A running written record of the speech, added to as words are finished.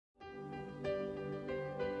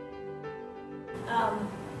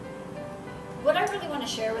What I really want to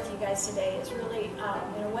share with you guys today is really,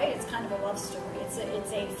 in a way, it's kind of a love story. It's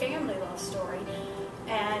a family love story.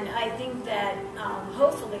 And I think that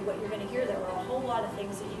hopefully what you're going to hear, there are a whole lot of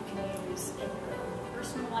things that you can use in your own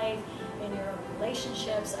personal life, in your own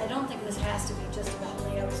relationships. I don't think this has to be just about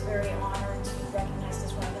me. I was very honored to be recognized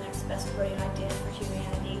as one of the next best brilliant ideas for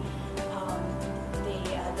humanity.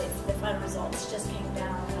 The final results just came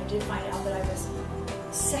down, and I did find out that I was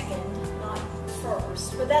second, not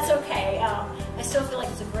first, but that's okay. I still feel like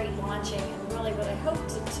it's a great launching, and really what I hope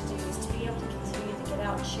to do is to be able to continue to get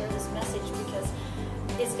out and share this message, because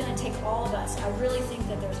it's going to take all of us. I really think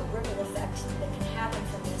that there's a ripple effect that can happen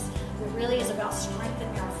from this. It really is about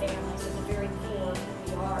strengthening our families at the very core of who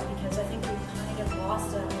we are, because I think we've kind of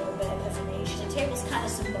lost it a little bit as a nation. The table's kind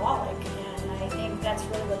of symbolic, and I think that's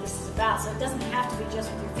really what this is about. So it doesn't have to be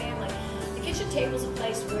just with your family. The kitchen table is a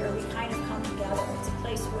place where we kind of come together. It's a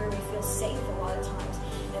place where we feel safe a lot of times,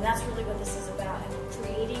 and that's really what this is about. And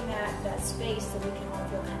creating that space that we can all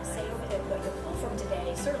feel kind of safe with. What you'll pull from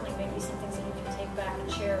today, certainly maybe some things that you can take back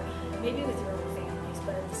and share, maybe with your own families,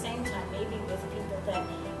 but at the same time, maybe with people that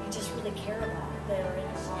you just really care about that are in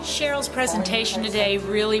your life. Cheryl's presentation today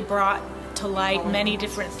really brought to light many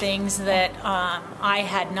different things that I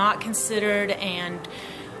had not considered, and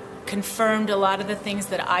confirmed a lot of the things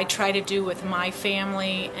that I try to do with my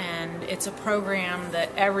family, and it's a program that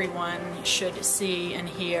everyone should see and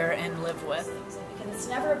hear and live with. Because it's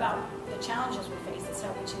never about the challenges we face, it's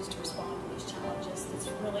how we choose to respond to these challenges that's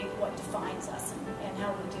really what defines us and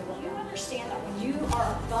how we deal with it. You understand that when you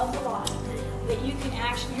are above the line, that you can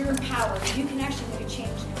actually, you're empowered, you can actually make a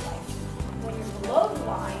change in your life. When you're below the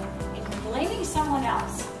line and you're blaming someone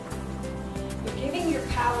else, you're giving your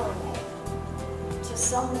power away to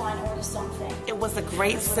someone or to something. It was a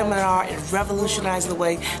great seminar. It revolutionized the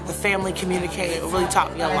way the family communicated. It really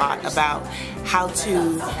taught me a lot about how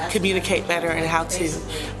to communicate better and how to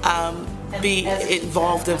be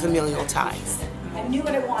involved in familial ties. I knew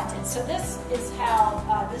what I wanted. So this is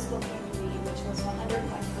how this book came to be, which was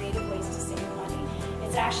 101 Creative Ways to Save Money.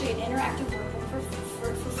 It's actually an interactive workbook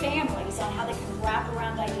for families on how they can wrap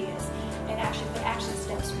around ideas and actually put action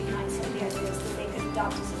steps behind some of the ideas that they could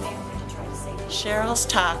adopt as a family. Cheryl's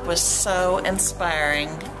talk was so inspiring,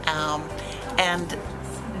 and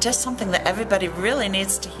just something that everybody really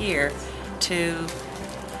needs to hear to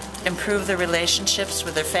improve their relationships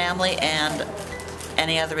with their family and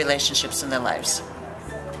any other relationships in their lives.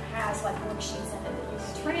 So it has like worksheets in it that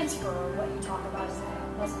you can transfer what you talk about as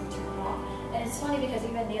a Muslim to your mom. And it's funny because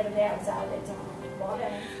even the other day I was out at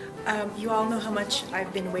you all know how much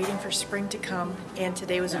I've been waiting for spring to come, and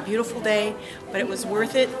today was a beautiful day, but it was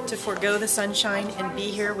worth it to forego the sunshine and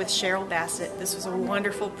be here with Cheryl Bassitt. This was a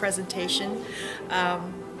wonderful presentation.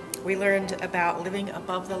 We learned about living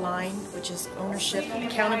above the line, which is ownership,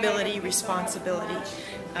 accountability, responsibility.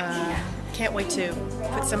 Can't wait to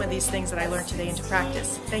put some of these things that I learned today into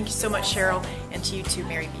practice. Thank you so much, Cheryl, and to you too,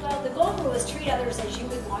 Mary B. Well, the gold rule is treat others as you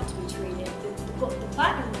would want to be treated. The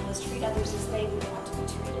platinum rule is treat others as they would want to be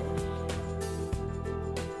treated.